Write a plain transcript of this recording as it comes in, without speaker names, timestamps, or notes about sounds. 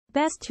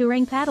Best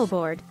touring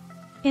paddleboard.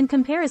 In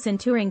comparison,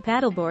 touring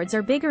paddleboards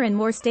are bigger and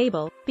more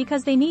stable,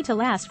 because they need to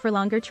last for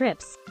longer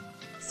trips.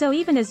 So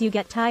even as you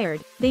get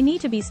tired, they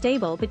need to be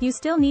stable, but you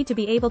still need to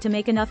be able to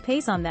make enough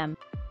pace on them.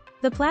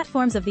 The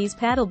platforms of these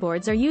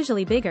paddleboards are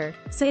usually bigger,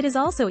 so it is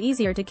also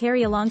easier to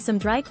carry along some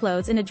dry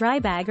clothes in a dry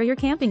bag or your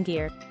camping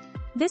gear.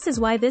 This is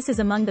why this is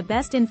among the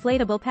best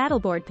inflatable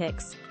paddleboard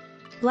picks.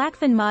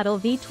 Bluefin Model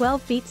V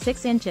 12 feet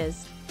 6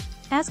 inches.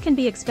 As can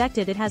be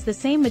expected, it has the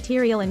same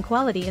material and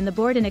quality in the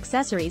board and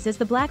accessories as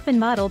the Bluefin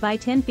Model by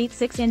 10 feet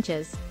 6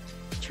 inches.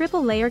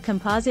 Triple layer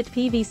composite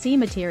PVC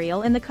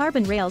material and the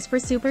carbon rails for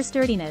super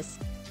sturdiness.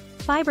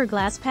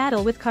 Fiberglass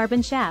paddle with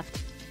carbon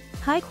shaft.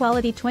 High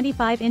quality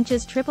 25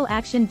 inches triple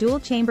action dual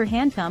chamber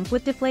hand pump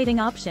with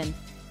deflating option.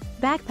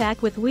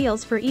 Backpack with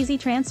wheels for easy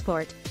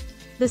transport.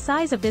 The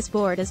size of this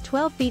board is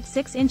 12 feet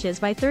 6 inches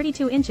by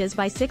 32 inches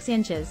by 6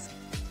 inches.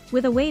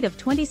 With a weight of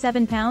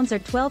 27 pounds or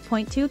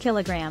 12.2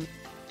 kilogram.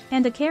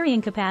 And a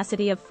carrying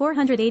capacity of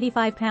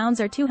 485 pounds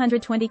or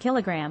 220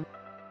 kilogram.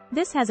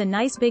 This has a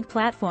nice big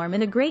platform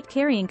and a great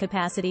carrying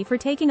capacity for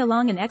taking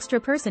along an extra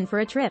person for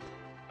a trip.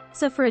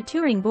 So for a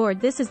touring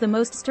board, this is the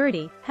most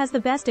sturdy, has the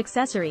best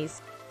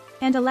accessories,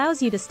 and allows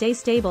you to stay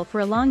stable for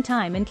a long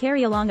time and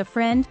carry along a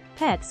friend,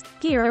 pets,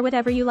 gear or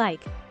whatever you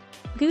like.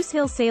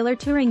 Goosehill Sailor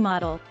Touring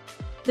Model.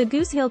 The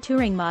Goosehill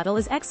Touring Model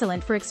is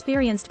excellent for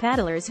experienced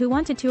paddlers who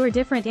want to tour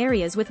different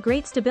areas with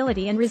great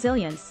stability and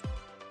resilience.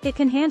 It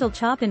can handle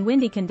chop and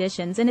windy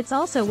conditions, and it's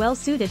also well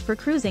suited for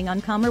cruising on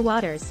calmer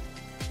waters.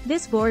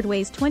 This board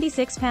weighs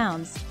 26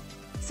 pounds.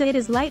 So it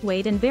is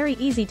lightweight and very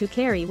easy to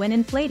carry when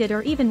inflated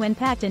or even when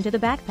packed into the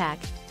backpack.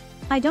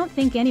 I don't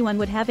think anyone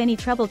would have any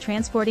trouble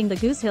transporting the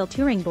Goosehill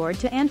touring board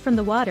to and from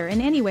the water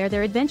and anywhere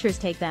their adventures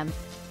take them.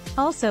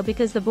 Also,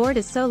 because the board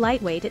is so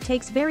lightweight, it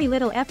takes very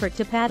little effort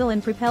to paddle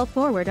and propel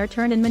forward or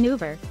turn and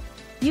maneuver.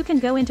 You can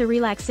go into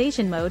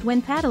relaxation mode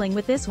when paddling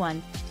with this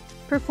one.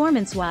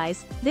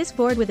 Performance-wise, this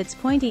board with its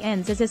pointy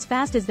ends is as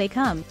fast as they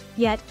come,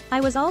 yet,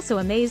 I was also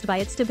amazed by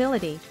its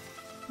stability.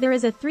 There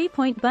is a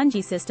 3-point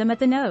bungee system at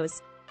the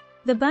nose.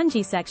 The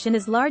bungee section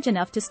is large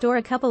enough to store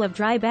a couple of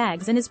dry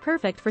bags and is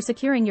perfect for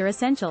securing your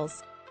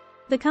essentials.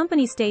 The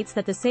company states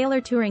that the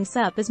Sailor Touring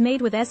SUP is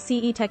made with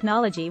SCE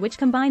technology, which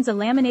combines a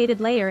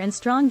laminated layer and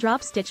strong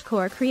drop stitch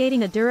core,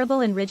 creating a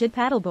durable and rigid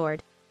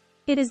paddleboard.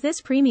 It is this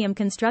premium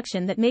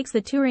construction that makes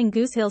the touring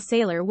Goosehill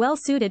Sailor well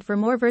suited for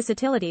more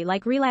versatility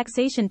like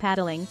relaxation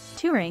paddling,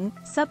 touring,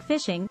 SUP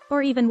fishing,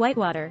 or even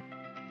whitewater.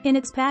 In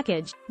its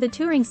package, the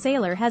touring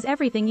Sailor has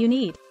everything you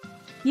need.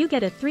 You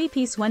get a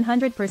 3-piece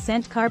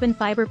 100% carbon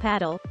fiber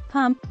paddle,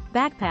 pump,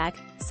 backpack,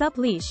 SUP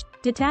leash,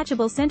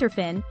 detachable center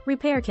fin,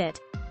 repair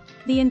kit.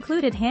 The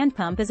included hand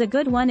pump is a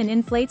good one and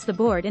inflates the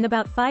board in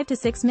about 5 to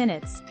 6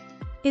 minutes.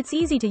 It's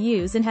easy to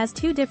use and has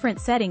 2 different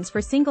settings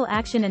for single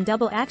action and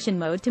double action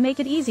mode to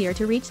make it easier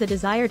to reach the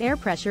desired air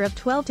pressure of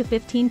 12 to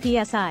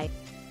 15 psi.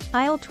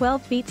 Isle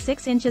 12 feet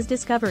 6 inches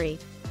Discovery.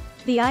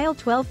 The Isle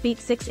 12 feet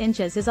 6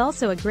 inches is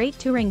also a great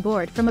touring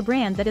board from a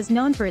brand that is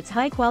known for its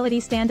high-quality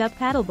stand-up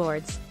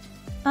paddleboards.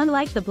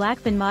 Unlike the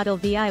Bluefin Model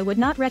V, I would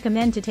not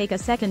recommend to take a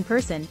second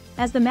person,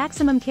 as the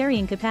maximum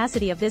carrying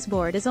capacity of this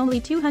board is only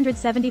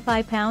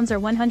 275 pounds or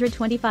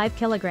 125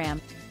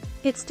 kilogram.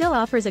 It still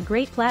offers a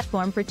great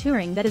platform for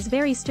touring that is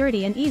very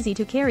sturdy and easy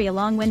to carry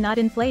along when not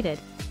inflated.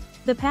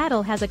 The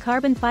paddle has a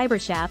carbon fiber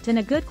shaft and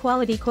a good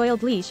quality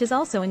coiled leash is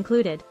also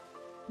included.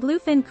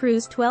 Bluefin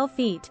Cruise 12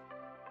 feet.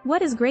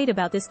 What is great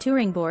about this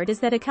touring board is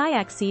that a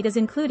kayak seat is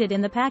included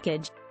in the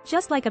package,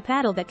 just like a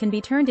paddle that can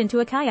be turned into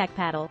a kayak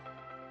paddle.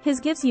 His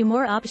gives you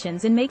more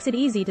options and makes it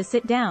easy to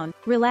sit down,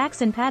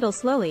 relax and paddle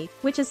slowly,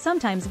 which is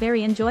sometimes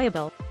very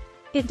enjoyable.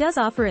 It does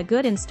offer a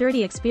good and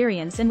sturdy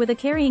experience, and with a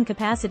carrying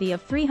capacity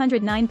of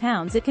 309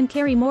 pounds it can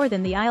carry more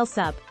than the Isle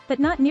SUP, but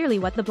not nearly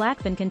what the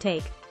Bluefin can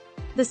take.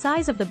 The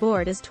size of the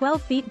board is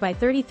 12 feet by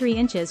 33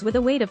 inches with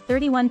a weight of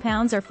 31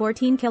 pounds or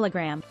 14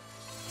 kilogram.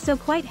 So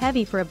quite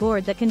heavy for a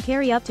board that can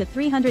carry up to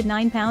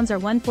 309 pounds or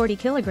 140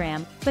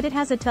 kilogram, but it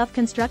has a tough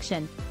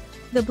construction.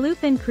 The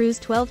Bluefin Cruise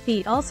 12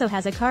 feet also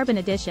has a carbon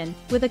edition,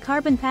 with a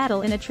carbon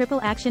paddle and a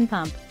triple action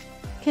pump.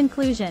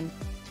 Conclusion.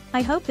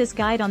 I hope this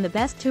guide on the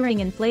best touring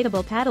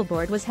inflatable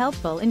paddleboard was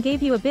helpful and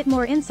gave you a bit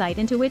more insight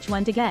into which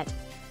one to get.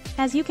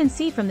 As you can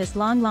see from this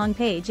long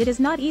page, it is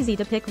not easy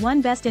to pick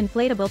one best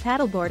inflatable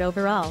paddleboard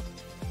overall.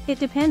 It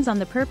depends on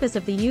the purpose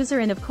of the user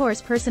and of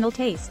course personal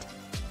taste.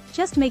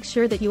 Just make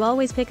sure that you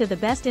always pick the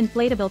best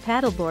inflatable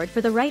paddleboard for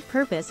the right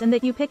purpose and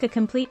that you pick a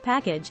complete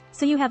package,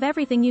 so you have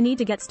everything you need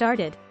to get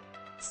started.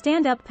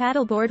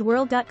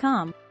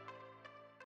 StandUpPaddleboardWorld.com